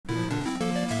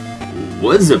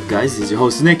What's up guys, this is your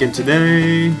host Nick and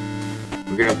today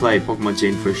we're gonna play Pokemon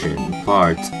Chain Fusion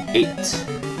Part 8.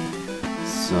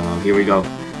 So here we go.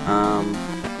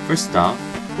 First off,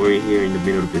 we're here in the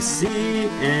middle of the sea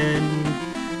and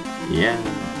yeah,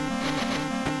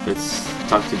 let's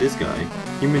talk to this guy.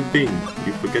 Human being,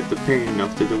 you forget the pain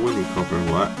after the winning cover.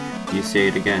 What? You say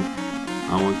it again.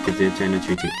 I won't get the antennae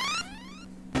treaty.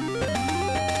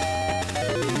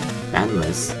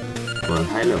 Bandless? Well,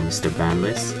 hello, Mr.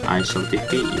 Bandless. I shall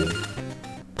defeat you.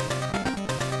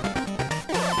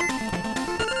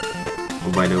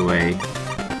 Oh, by the way,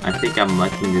 I think I'm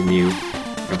liking the new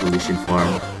evolution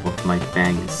form of my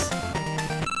fangs.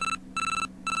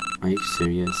 Are you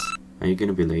serious? Are you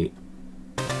gonna be late?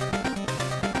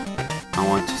 I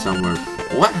want you somewhere.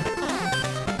 What?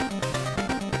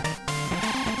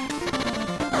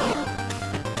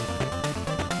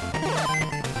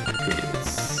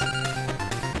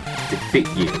 Defeat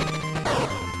you.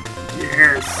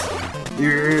 Yes!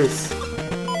 Yes!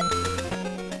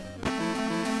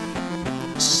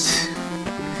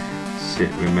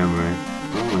 Shit, remember it.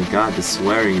 Oh my god, the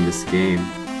swearing in this game.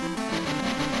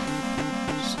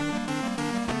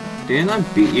 Didn't I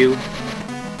beat you?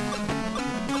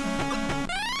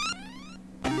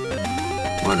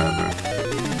 Whatever.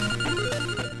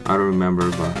 I don't remember,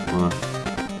 but well.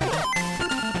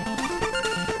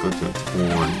 Go to a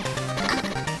torn.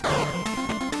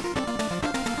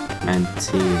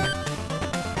 Antennae.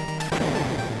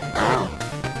 Ow.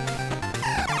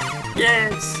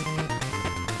 Yes!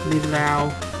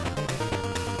 Lilau.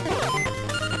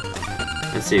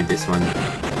 Let's see if this one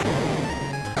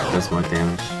does more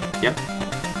damage. Yep.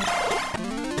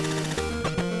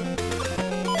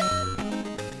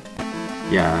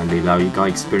 Yeah, Lilau, you got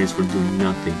experience for doing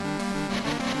nothing.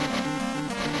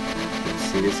 Let's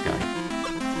see this guy.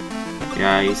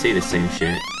 Yeah, you say the same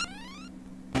shit.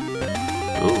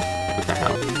 Oh, what the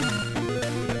hell?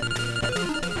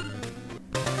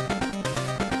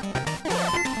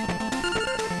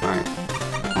 Right,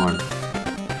 on.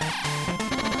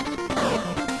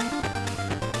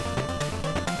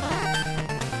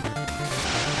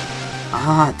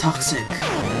 Ah, toxic.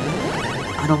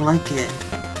 I don't like it.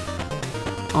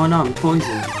 Oh no, I'm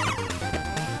poisoned.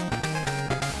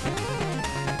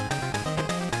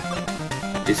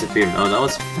 Disappeared. Oh, that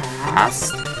was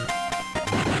fast.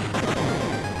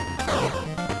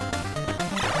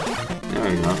 There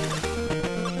we go.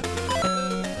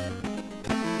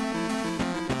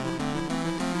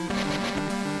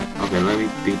 Okay, let me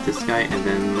beat this guy and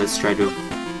then let's try to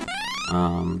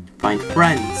find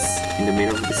friends in the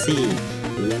middle of the sea.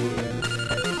 Yeah.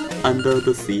 Under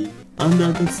the sea.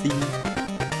 Under the sea.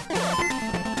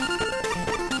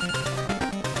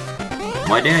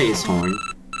 Why did I use horn?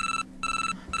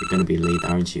 You're gonna be late,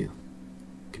 aren't you?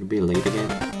 Gonna be late again?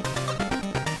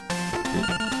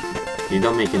 You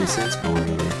don't make any sense, but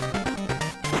whatever.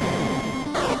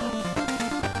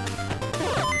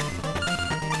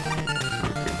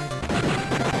 Okay.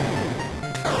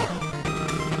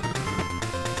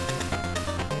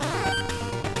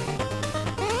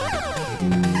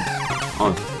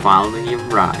 Oh, finally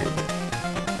arrived.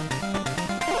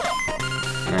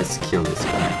 Let's kill this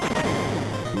guy.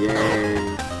 Yay!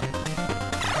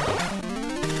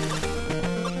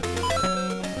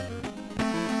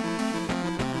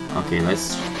 Okay,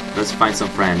 let's find some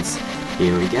friends.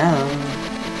 Here we go.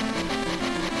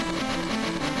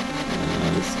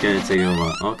 It's gonna take a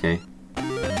while. Okay.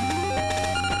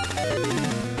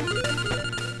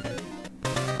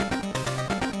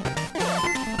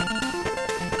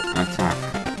 Attack.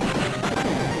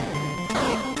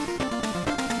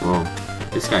 Whoa,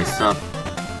 this guy's tough.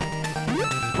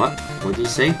 What? What did you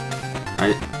say?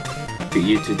 I beat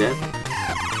you to death?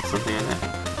 Something like that.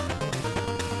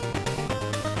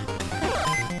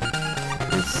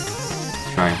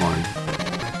 Try horn.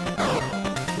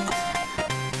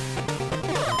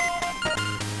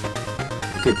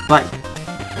 Okay, bite.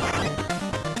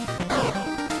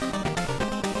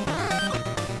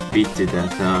 Beat to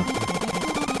death, huh?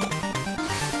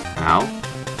 Ow.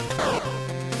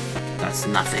 That's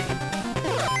nothing.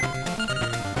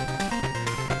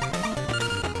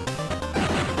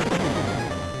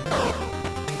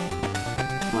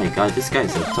 Oh my god, this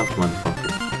guy's a tough motherfucker.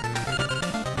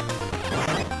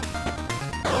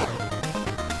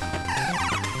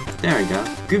 There we go.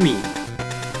 Gumi!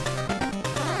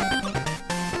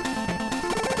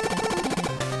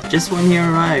 Just when he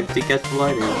arrived, he got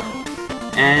flooded.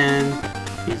 And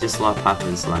he just lost half of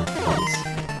his life points.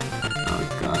 Oh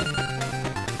god.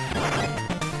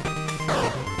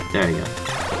 There we go.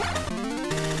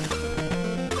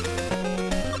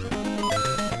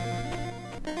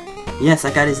 Yes,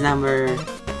 I got his number.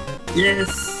 Yes!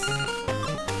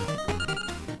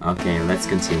 Okay, let's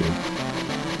continue.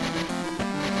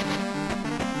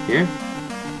 Here?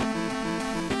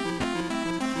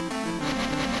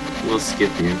 We'll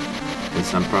skip you,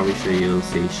 because I'm probably sure you'll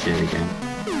say shit again.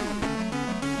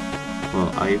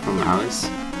 Well, are you from Alice?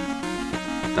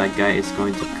 That guy is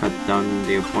going to cut down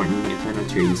the important eternal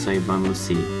tree, so Ivan will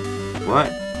see.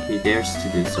 What? He dares to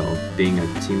do so. Being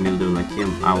a team leader like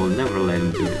him, I will never let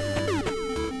him do it.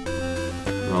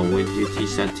 Well, would you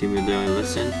teach that team leader a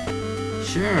lesson?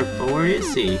 Sure, but where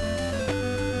is he?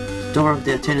 The door of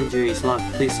the eternal tree is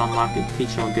locked. Please unlock it.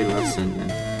 Teach him a good lesson.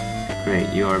 And great,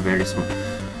 you are very smart.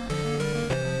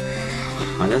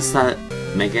 Well, does that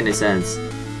make any sense?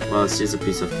 Well, it's just a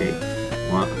piece of cake.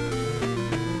 What?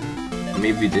 It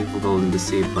may be difficult in the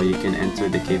sea, but you can enter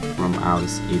the cave from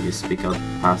Alice. If you speak out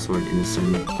the password in a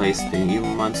certain place, the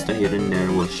evil monster hidden there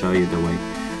will show you the way.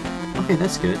 Okay,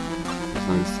 that's good.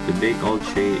 So the big old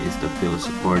tree is the pillar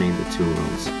supporting the two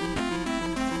worlds.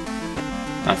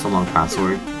 That's a long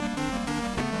password.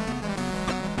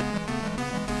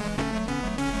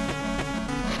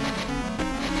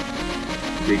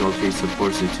 The big old tree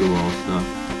supports the two worlds.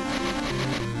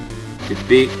 The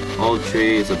big old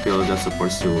tree is a pillar that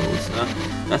supports two worlds.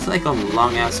 That's like a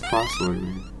long ass password,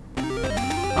 man.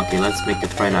 Okay, let's make a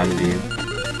friend out of you.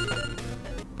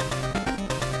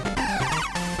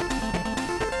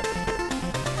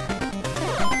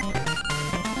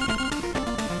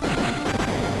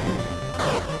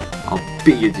 I'll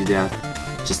beat you to death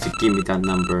just to give me that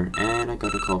number. And I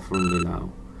got a call from Lilao.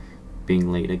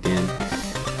 Being late again.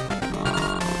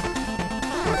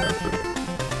 Whatever.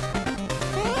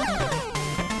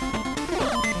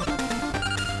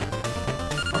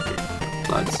 Okay,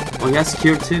 floods. Oh, he has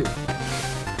cure too.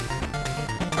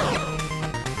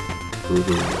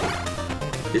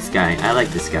 This guy, I like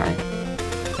this guy.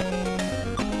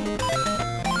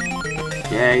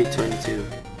 Yay, 22.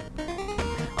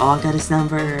 Oh, I got his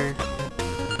number.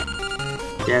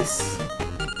 Yes,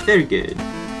 very good.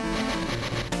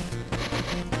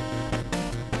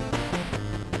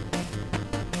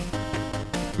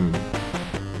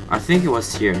 I think it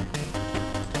was here.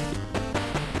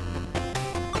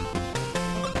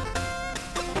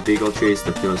 The big old tree is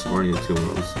the pillar supporting the two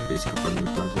worlds. Please confirm the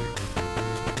pleasure.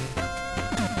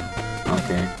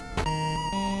 Okay.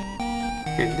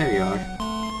 Okay, there you are.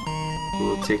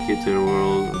 We'll take you to the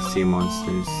world of sea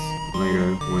monsters.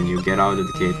 Later, when you get out of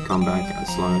the cave, come back.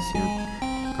 As long as you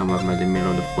come back by the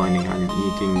middle of the floating island,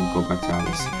 you can go back to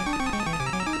Alice.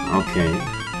 Okay.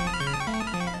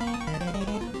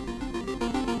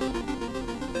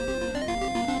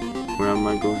 Where am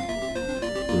I going?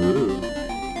 Ooh.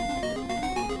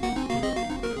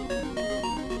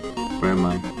 Where am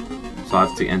I? So I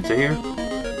have to enter here?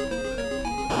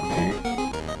 Okay.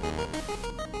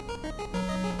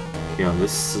 Yo,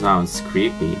 this sounds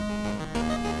creepy.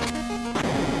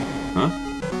 Huh?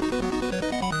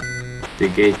 The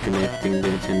gate connecting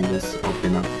the attendants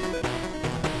open up.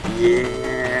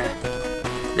 Yeah!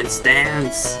 Let's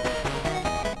dance!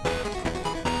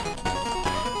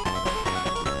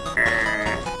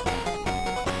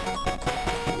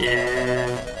 Yeah!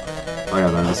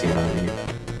 Whatever, let's get out of here.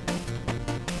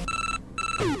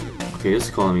 Okay, who's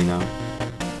calling me now?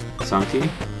 Santi?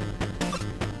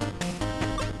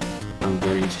 I'm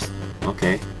very interested.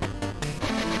 Okay.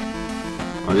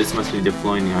 Oh, this must be the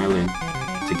floating island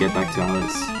to get back to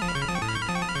Alice.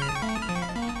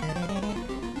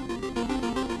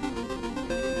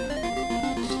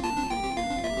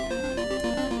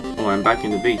 Oh, I'm back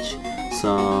in the beach.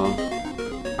 So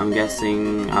I'm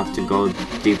guessing I have to go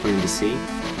deeper in the sea.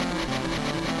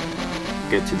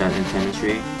 Get to that antenna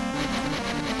tree.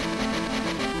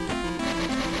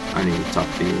 I need to talk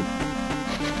to you.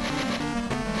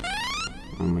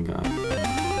 Oh my god.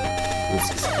 Let's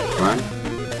just run.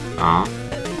 Ah.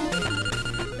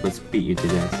 Let's beat you to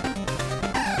death.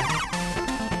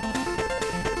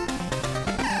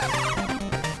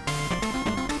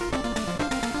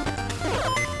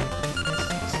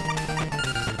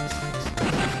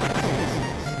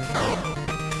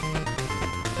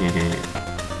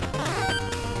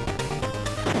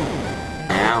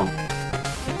 Ow.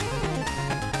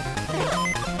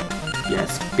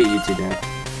 Yes, beat you to death.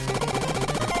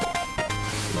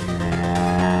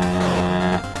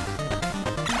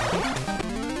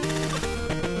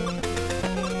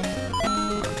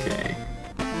 Okay.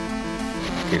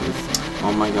 Okay, let's...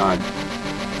 Oh my god.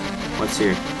 What's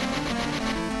here?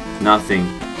 Nothing.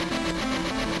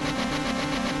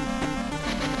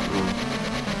 Oh.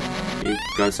 You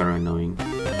guys are annoying.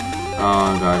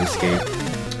 Oh god, escape.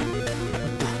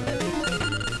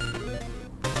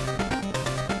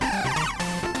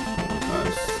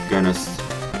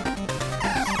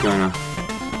 gonna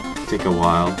take a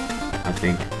while, I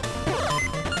think.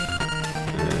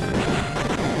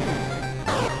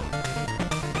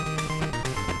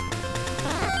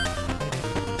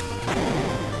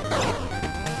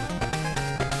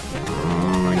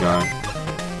 Oh my god.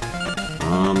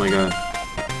 Oh my god.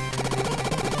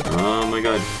 Oh my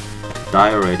god.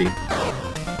 Die already.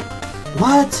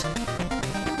 What?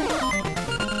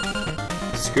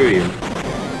 Screw you.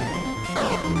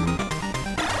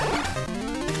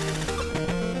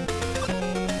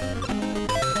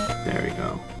 There we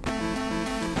go.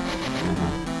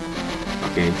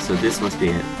 Okay, so this must be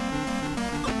it.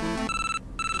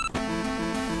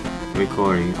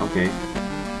 Recording, okay.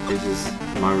 This is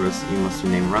Marvelous E-Monster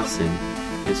named Rasen.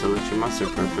 This electric monster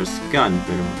prefers gun,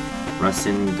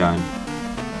 Rasen gun.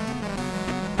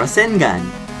 Rasengan!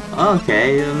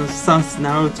 Okay, sounds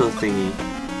Naruto thingy.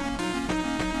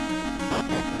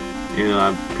 You know,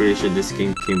 I'm pretty sure this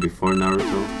game came before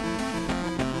Naruto.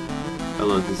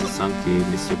 Hello, this is Sanki,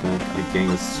 Mr. Beck. A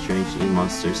gang of strange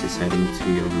E-monsters is heading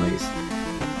to your place.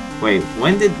 Wait,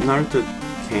 when did Naruto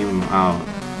came out?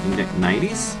 In the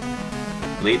 90s?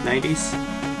 Late 90s?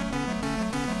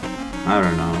 I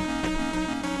don't know.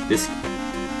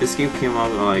 This game came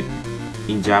out like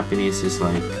in Japanese is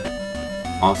like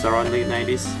also around late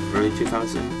 90s, early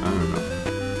 2000. I don't know.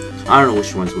 I don't know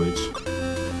which one's which.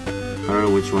 I don't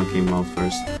know which one came out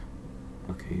first.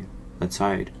 Okay, let's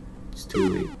hide. It's too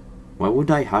late. Why would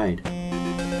I hide?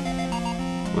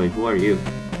 Wait, who are you?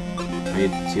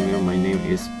 My name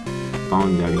is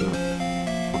Boundary.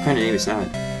 What kind of name is that?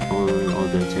 Following all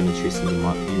the antennae trees in the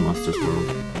monsters world.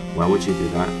 Why would you do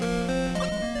that?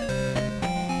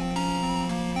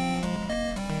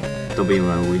 Don't be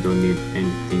wrong, we don't need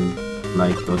anything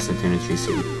like those antennae trees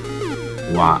here.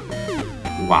 Why?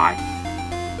 Why?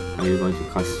 Are you going to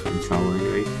cause some trouble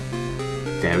anyway?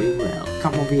 Very well.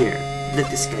 Come over here. Let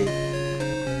this guy.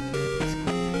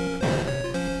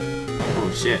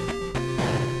 Oh shit.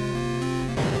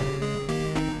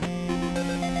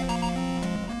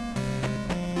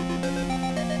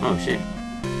 Oh shit.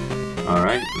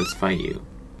 Alright, let's fight you.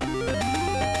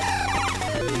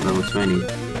 Level 20.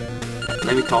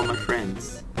 Let me call my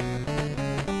friends.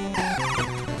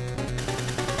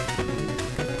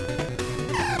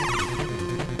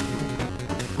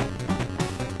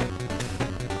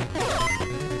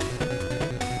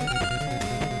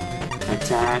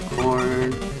 Attack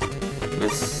horn.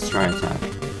 Let's try attack.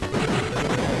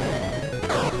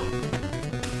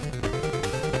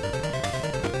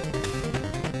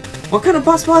 What kind of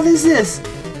boss battle is this?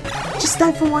 Just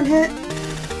die for one hit?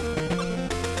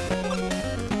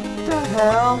 The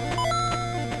hell?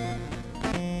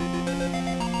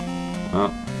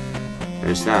 Oh,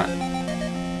 there's that.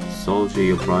 Soldier,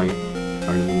 you probably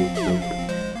are really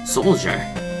killed. Soldier?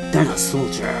 They're not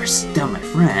soldiers, they're my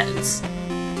friends.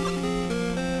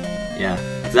 Yeah,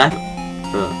 exactly.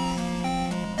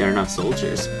 They're not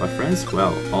soldiers, but friends?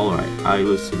 Well, alright, I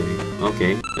lose today.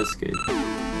 Okay, that's good.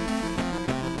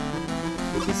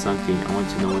 This is Sanki, I want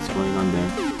to know what's going on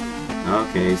there.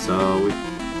 Okay, so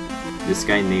this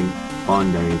guy named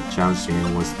Boundary challenged me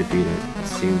and was defeated. It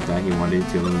seemed that he wanted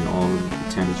to ruin all the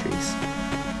antennae trees.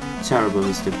 Terrible,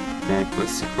 Mr. Beck.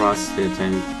 Let's cross the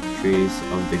antennae trees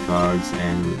of the guards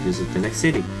and visit the next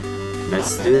city.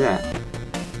 Let's do that.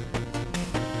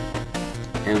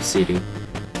 M City.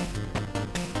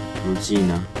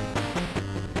 Regina.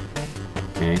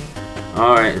 Okay.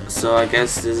 Alright, so I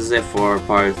guess this is it for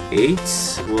part 8.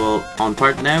 On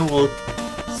part 9 we'll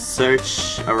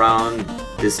search around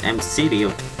this M City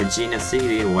of Regina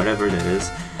City or whatever that is.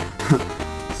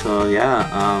 So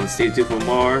yeah, stay tuned for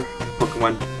more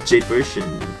Pokemon Jade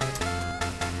version.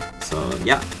 So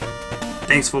yeah.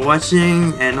 Thanks for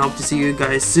watching and hope to see you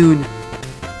guys soon.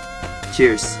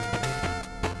 Cheers.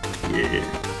 Yeah.